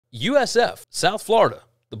USF, South Florida.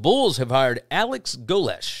 The Bulls have hired Alex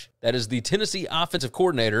Golesh. That is the Tennessee offensive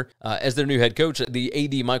coordinator as their new head coach. The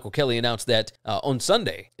AD, Michael Kelly, announced that on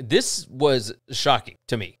Sunday. This was shocking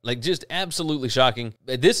to me, like just absolutely shocking.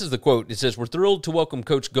 This is the quote. It says, "We're thrilled to welcome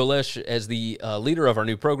Coach Golesh as the leader of our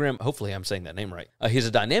new program." Hopefully I'm saying that name right. He's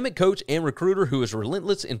a dynamic coach and recruiter who is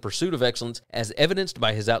relentless in pursuit of excellence, as evidenced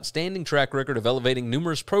by his outstanding track record of elevating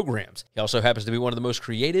numerous programs. He also happens to be one of the most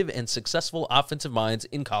creative and successful offensive minds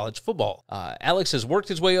in college football. Alex has worked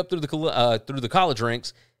his way up through the college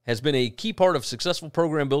ranks, has been a key part of successful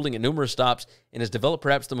program building at numerous stops, and has developed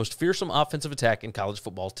perhaps the most fearsome offensive attack in college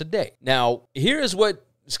football today. Now, here is what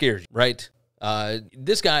scares you, right?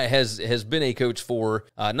 This guy has been a coach for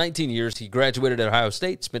 19 years. He graduated at Ohio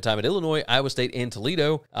State, spent time at Illinois, Iowa State, and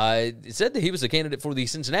Toledo. It said that he was a candidate for the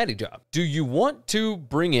Cincinnati job. Do you want to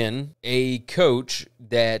bring in a coach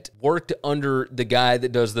that worked under the guy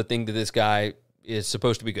that does the thing that this guy is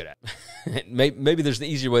supposed to be good at? Maybe there's an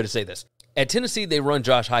easier way to say this. At Tennessee, they run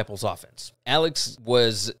Josh Heupel's offense. Alex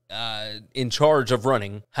was in charge of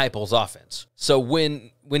running Heupel's offense. So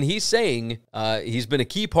when he's saying he's been a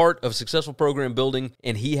key part of successful program building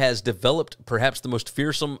and he has developed perhaps the most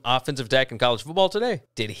fearsome offensive attack in college football today,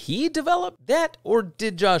 did he develop that or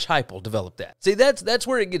did Josh Heupel develop that? See, that's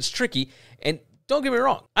where it gets tricky. And don't get me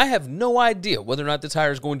wrong, I have no idea whether or not this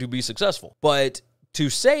hire is going to be successful. But to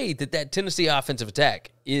say that Tennessee offensive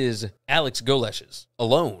attack is Alex Golesh's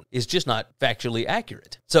alone is just not factually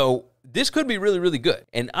accurate. So this could be really, really good.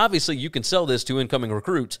 And obviously you can sell this to incoming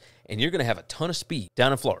recruits and you're going to have a ton of speed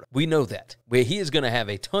down in Florida. We know that. Where he is going to have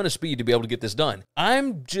a ton of speed to be able to get this done.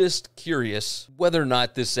 I'm just curious whether or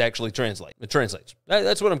not this actually translates. It translates.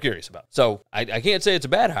 That's what I'm curious about. So I can't say it's a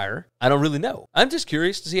bad hire. I don't really know. I'm just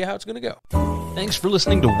curious to see how it's going to go. Thanks for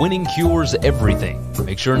listening to Winning Cures Everything.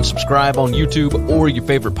 Make sure and subscribe on YouTube or your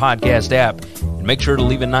favorite podcast app. And make sure to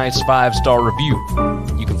leave a nice 5-star review.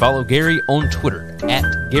 You can follow Gary on Twitter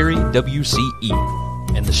 @GaryWCE.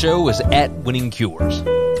 And the show is @Winning Cures.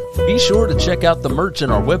 Be sure to check out the merch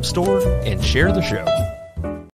in our web store and share the show.